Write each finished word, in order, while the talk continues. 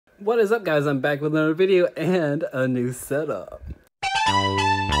What is up, guys? I'm back with another video and a new setup.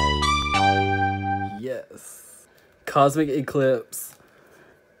 Yes. Cosmic Eclipse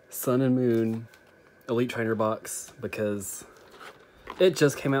Sun and Moon Elite Trainer box, because it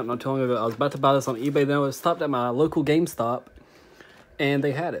just came out not too long ago. I was about to buy this on eBay, then I was stopped at my local GameStop and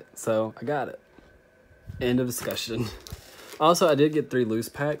they had it, so I got it. End of discussion. Also, I did get 3 loose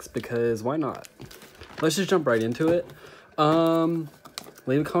packs because why not? Let's just jump right into it.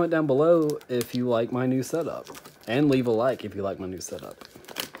 Leave a comment down below if you like my new setup. And leave a like if you like my new setup.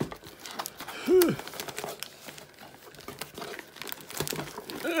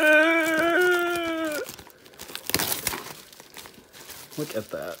 Look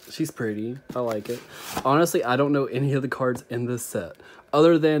at that. She's pretty. I like it. Honestly, I don't know any of the cards in this set.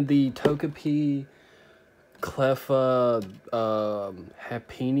 Other than the Togepi, Cleffa,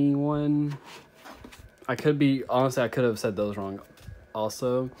 Happiny one. I could have said those wrong.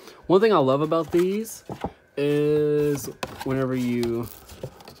 Also, one thing I love about these is whenever you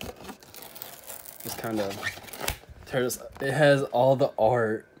just kind of tear this, it has all the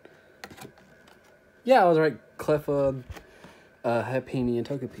art. Yeah, I was right. Cleffa, Happiny, and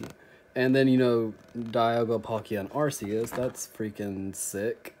Togepi. And then, you know, Dialga, Palkia, and Arceus. That's freaking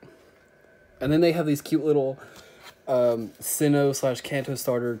sick. And then they have these cute little Sinnoh / Kanto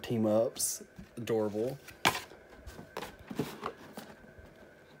starter team-ups. Adorable.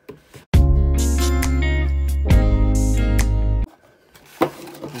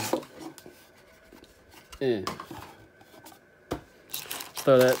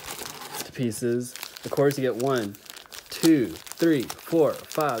 Throw that to pieces. Of course, you get 1, 2, 3, 4,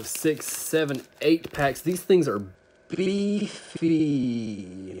 5, 6, 7, 8 packs. These things are beefy.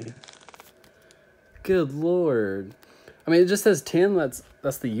 Good lord. I mean, it just says 10.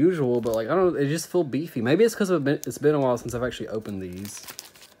 That's the usual, but like I don't know, they just feel beefy. Maybe it's because it's been a while since I've actually opened these.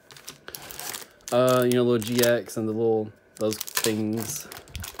 You know, little GX and those things.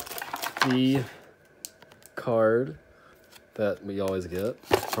 The card that we always get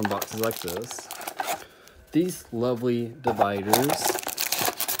from boxes like this. These lovely dividers.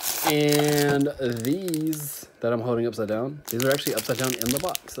 And these that I'm holding upside down. These are actually upside down in the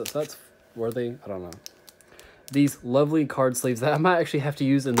box. So that's where they, I don't know. These lovely card sleeves that I might actually have to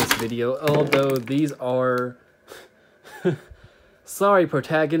use in this video. Although these are... Sorry,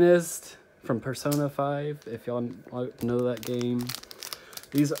 Protagonist from Persona 5. If y'all know that game.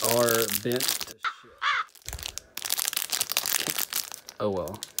 These are bent to shit. Oh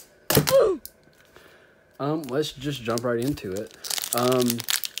well. Let's just jump right into it.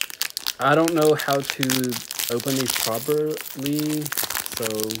 I don't know how to open these properly, so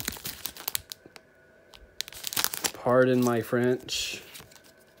pardon my French.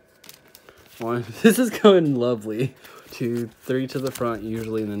 1, this is going lovely. 2, 3 to the front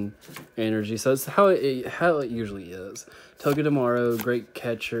usually, and then energy. So it's how it usually is. Togedemaru, Great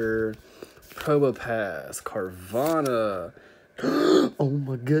Catcher, Probopass, Carvana. Oh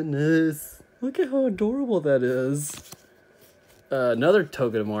my goodness. Look at how adorable that is. Another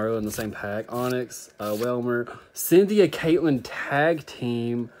Togedemaru in the same pack. Onyx, Welmer, Cynthia Caitlyn tag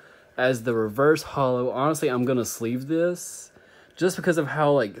team as the reverse holo. Honestly, I'm gonna sleeve this just because of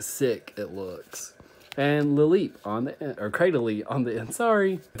how like sick it looks. And Lilip on the end, or Cradily on the end.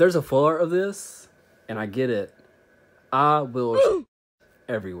 Sorry. If there's a full art of this, and I get it, I will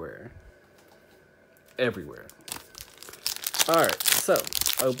everywhere. Everywhere. Alright, so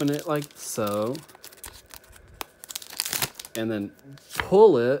open it like so. And then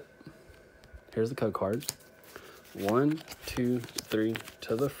pull it. Here's the code card. 1, 2, 3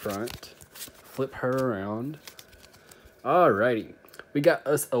 to the front. Flip her around. Alrighty. We got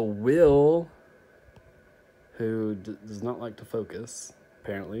us a Will, who does not like to focus,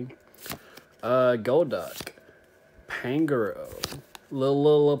 apparently. Golduck. Pangoro.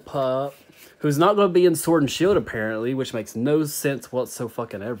 Lillipup, who's not going to be in Sword and Shield, apparently, which makes no sense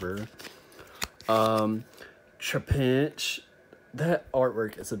whatsoever. Trapinch. That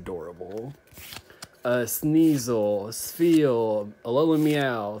artwork is adorable. Sneasel, Spheal, Alola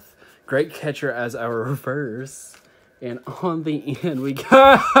Meowth, Great Catcher as our reverse. And on the end we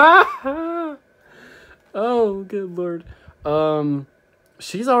got... Oh, good lord.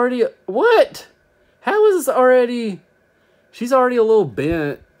 She's already... What? How is this already... She's already a little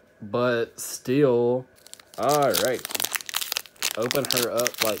bent, but still. Alright. Open her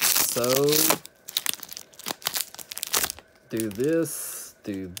up like so. Do this,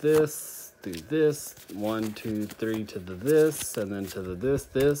 do this, do this. 1, 2, 3 to the this, and then to the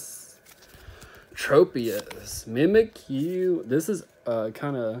this. Tropius, Mimikyu. This is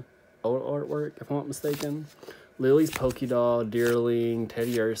kind of old artwork, if I'm not mistaken. Lily's Pokédoll, Deerling,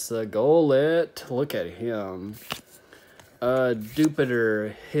 Teddy Ursa, Golett. Look at him.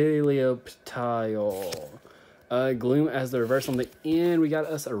 Jupiter, Helioptile. Gloom as the reverse on the end. We got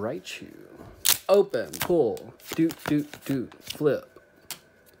us a Raichu. Open, pull, doot, flip.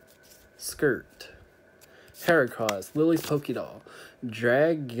 Skirt. Heracross, Lily's Pokédoll.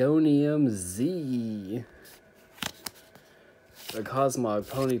 Dragonium Z. The Cosmog,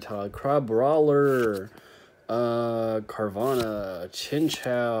 Ponyta, Crabrawler, Carvana,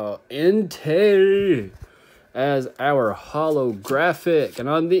 Chinchou, Entei as our holographic. And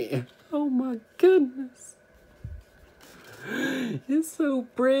on the, oh my goodness. It's so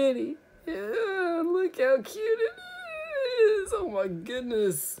pretty. Yeah, look how cute it is. Oh my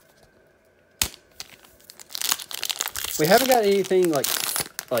goodness. We haven't got anything like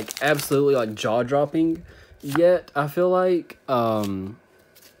absolutely like jaw-dropping yet, I feel like.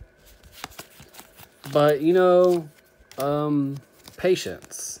 But you know,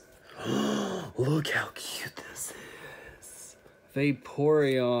 patience. Look how cute this is.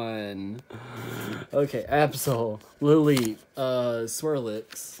 Vaporeon. Okay, Absol, Lily,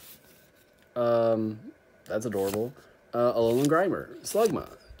 Swirlix. That's adorable. Alolan Grimer, Slugma,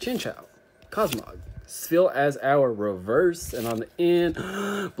 Chinchou, Cosmog. Spheal as our reverse, and on the end,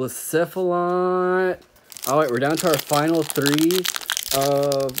 Blacephalon. All right, we're down to our final 3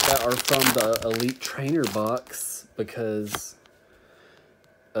 that are from the Elite Trainer box because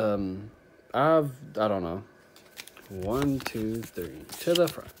I don't know. 1, 2, 3 to the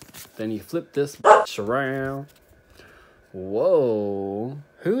front. Then you flip this bitch around. Whoa,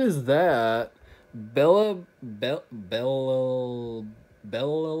 who is that? Bella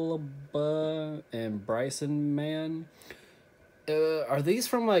and Bryson Man. Are these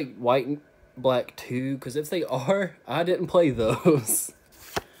from like White and Black 2? Because if they are, I didn't play those.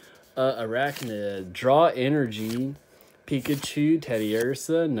 Arachnid, Draw Energy, Pikachu, Teddy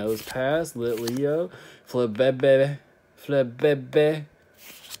Ursa, Nose Pass, Litleo, Flabebe.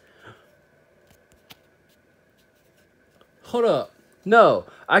 Hold up. No,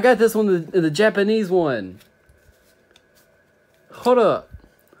 I got this one in the Japanese one. Hold up.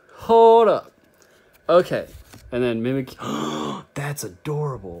 Okay. And then Mimic. That's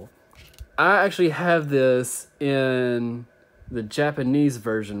adorable. I actually have this in the Japanese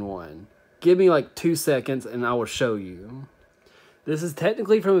version one. Give me like 2 seconds and I will show you. This is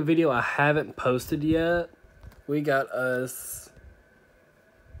technically from a video I haven't posted yet. We got us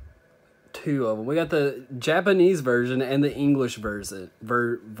 2 of them. We got the Japanese version and the English version.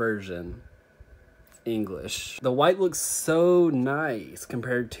 English. The white looks so nice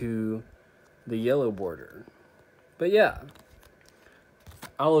compared to the yellow border. But yeah,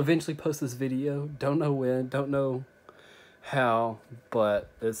 I'll eventually post this video. Don't know when, don't know how,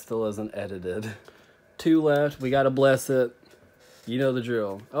 but it still isn't edited. 2 left. We gotta bless it. You know the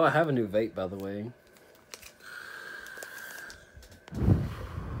drill. Oh, I have a new vape, by the way.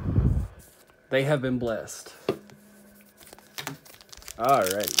 They have been blessed.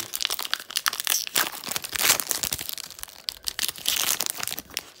 Alrighty.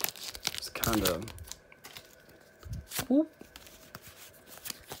 Just kind of. Whoop.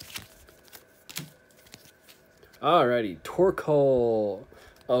 Alrighty, Torkoal.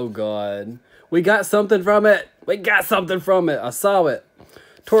 Oh god. We got something from it. I saw it.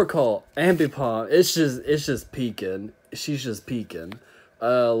 Torkoal, Ambipom. It's just peeking. She's just peeking.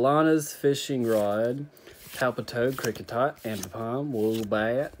 Lana's Fishing Rod. Palpitoad, Kricketot, Ambipom,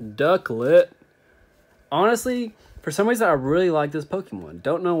 Woobat, Ducklet. Honestly, for some reason I really like this Pokemon.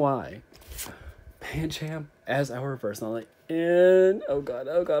 Don't know why. Pancham as our reverse. I'm like, and oh god.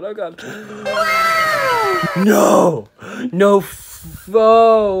 No!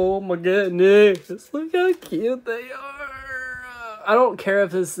 Oh my goodness. Look how cute they are. I don't care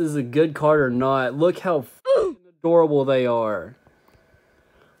if this is a good card or not. Look how adorable they are.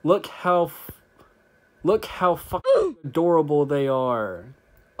 Look how fucking adorable they are.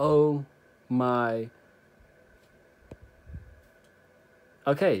 Oh my.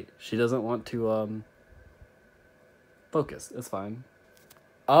 Okay, she doesn't want to focus. It's fine.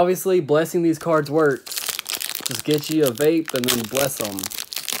 Obviously, blessing these cards works. Just get you a vape and then bless them.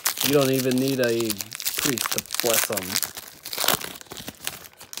 You don't even need a priest to bless them.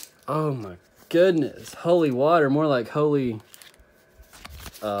 Oh my goodness. Holy water, more like holy...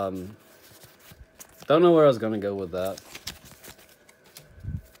 don't know where I was going to go with that.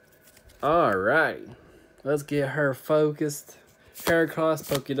 Alright. Let's get her focused. Heracross,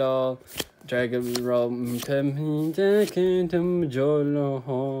 Pokédoll, Dragon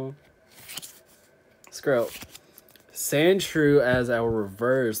Skrelp. Sandshrew as our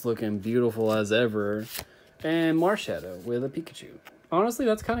reverse, looking beautiful as ever. And Marshadow with a Pikachu. Honestly,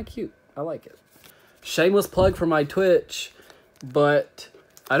 that's kind of cute. I like it. Shameless plug for my Twitch, but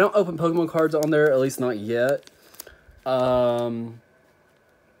I don't open Pokemon cards on there, at least not yet.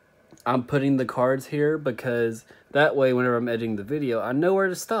 I'm putting the cards here because that way whenever I'm editing the video, I know where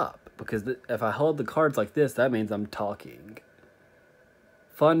to stop. Because if I hold the cards like this, that means I'm talking.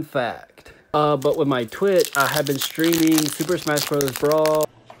 Fun fact. But with my Twitch, I have been streaming Super Smash Bros. Brawl.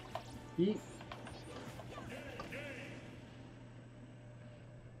 Yeet.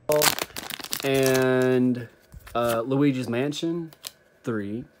 And Luigi's Mansion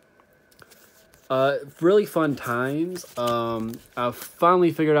 3. Really fun times. I've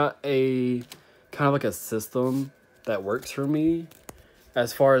finally figured out a kind of like a system that works for me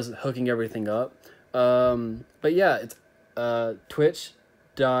as far as hooking everything up. But yeah, it's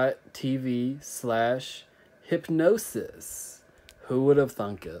twitch.tv/hypnosis. Who would have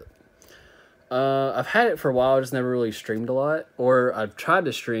thunk it? I've had it for a while, just never really streamed a lot. Or I've tried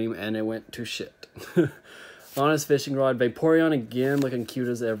to stream and it went to shit. Honest Fishing Rod, Vaporeon again, looking cute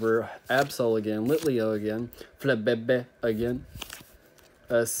as ever. Absol again, Litleo again, Flabebe again,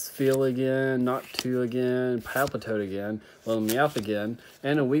 Sfeel again, Noctu again, Palpitoad again, Little Meowth again,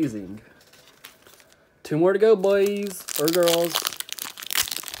 and a Weezing. 2 more to go, boys, or girls,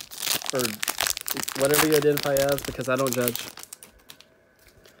 or whatever you identify as, because I don't judge.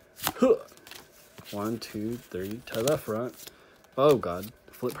 1, 2, 3, to the front. Oh god,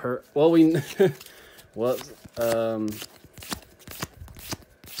 flip her. Well, we... Whoops.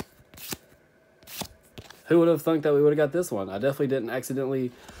 Who would have thunk that we would have got this one? I definitely didn't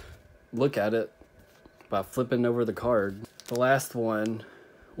accidentally look at it by flipping over the card. The last one,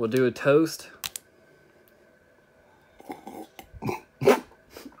 we'll do a toast.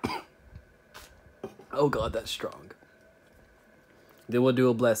 Oh god, that's strong. Then we'll do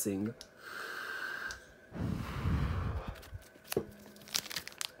a blessing.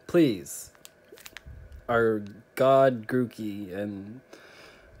 Please. Our God Grookey and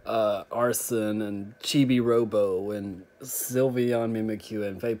Arson and Chibi Robo and Sylveon Mimikyu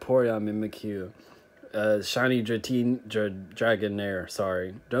and Vaporeon Mimikyu, Shiny Dragonair,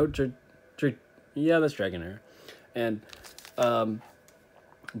 sorry. Yeah, that's Dragonair. And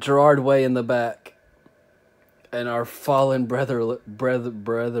Gerard Way in the back. And our fallen brethren,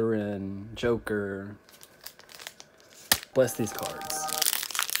 Joker. Bless these cards.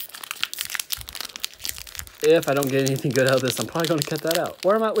 If I don't get anything good out of this, I'm probably going to cut that out.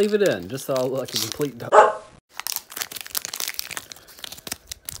 Or I might leave it in, just so I'll look like a complete dump.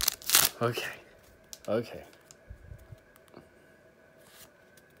 Okay. Okay.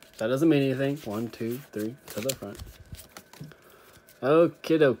 That doesn't mean anything. 1, 2, 3, to the front.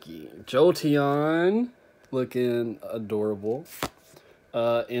 Okie dokie. Jolteon, looking adorable.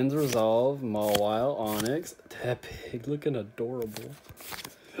 Ends Resolve, Mawile, Onyx. That pig looking adorable.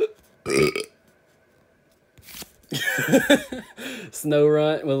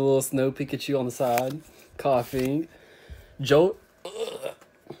 Snorunt with a little snow Pikachu on the side, coughing. Jolteon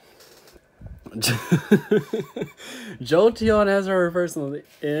has her reverse on the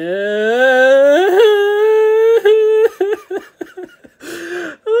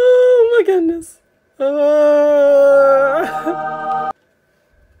oh my goodness.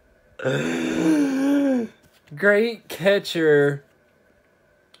 Great catcher.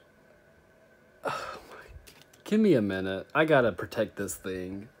 Give me a minute. I gotta protect this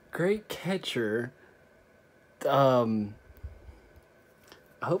thing. Great catcher. I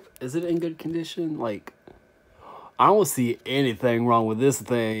hope, is it in good condition? Like, I don't see anything wrong with this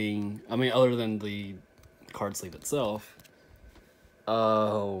thing. I mean, other than the card sleeve itself.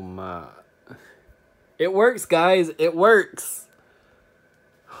 Oh my. It works, guys. It works.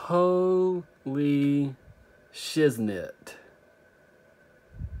 Holy shiznit.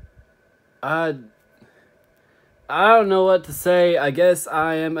 I don't know what to say. I guess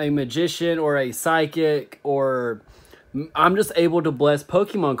I am a magician or a psychic, or I'm just able to bless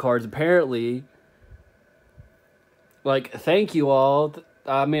Pokemon cards, apparently. Like, thank you all.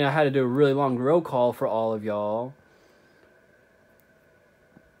 I mean, I had to do a really long roll call for all of y'all.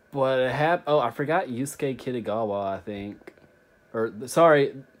 But oh, I forgot Yusuke Kitagawa, I think. Or,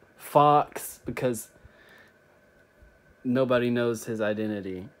 sorry, Fox, because nobody knows his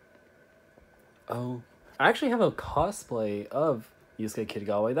identity. Oh. I actually have a cosplay of Yusuke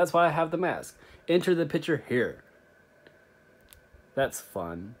Kitagawa. That's why I have the mask. Enter the picture here. That's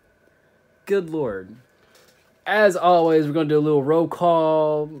fun. Good lord. As always, we're going to do a little roll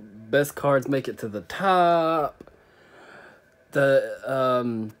call. Best cards make it to the top.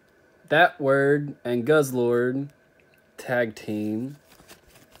 The That Word and Guzzlord tag team.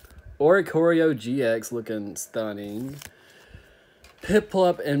 Oricorio GX looking stunning.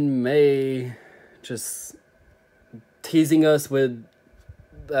 Piplup and May just teasing us with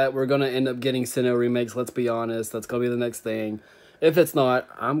that we're going to end up getting Sinnoh remakes. Let's be honest. That's going to be the next thing. If it's not,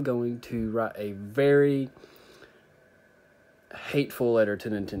 I'm going to write a very hateful letter to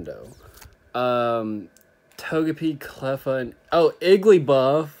Nintendo. Togepi, Cleffa, and... Oh,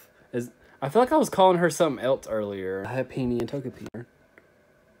 Igglybuff is... I feel like I was calling her something else earlier. Happiny and Togepi.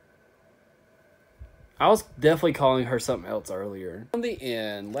 I was definitely calling her something else earlier. On the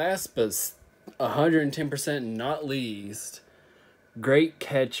end, last but 110% not least, Great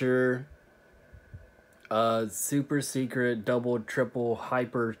Catcher, super secret, double, triple,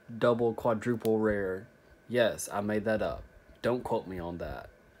 hyper, double, quadruple rare. Yes, I made that up. Don't quote me on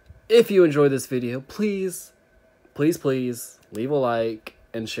that. If you enjoyed this video, please, please, please leave a like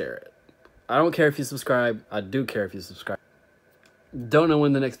and share it. I don't care if you subscribe. I do care if you subscribe. Don't know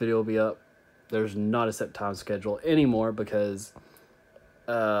when the next video will be up. There's not a set time schedule anymore because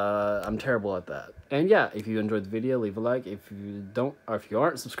I'm terrible at that. And yeah, if you enjoyed the video, leave a like. If you don't, or if you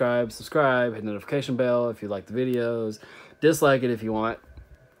aren't subscribed, subscribe. Hit the notification bell if you like the videos. Dislike it if you want.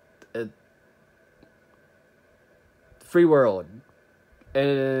 Free world. And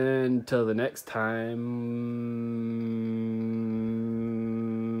until the next time,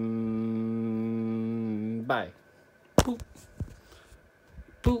 bye. Boop.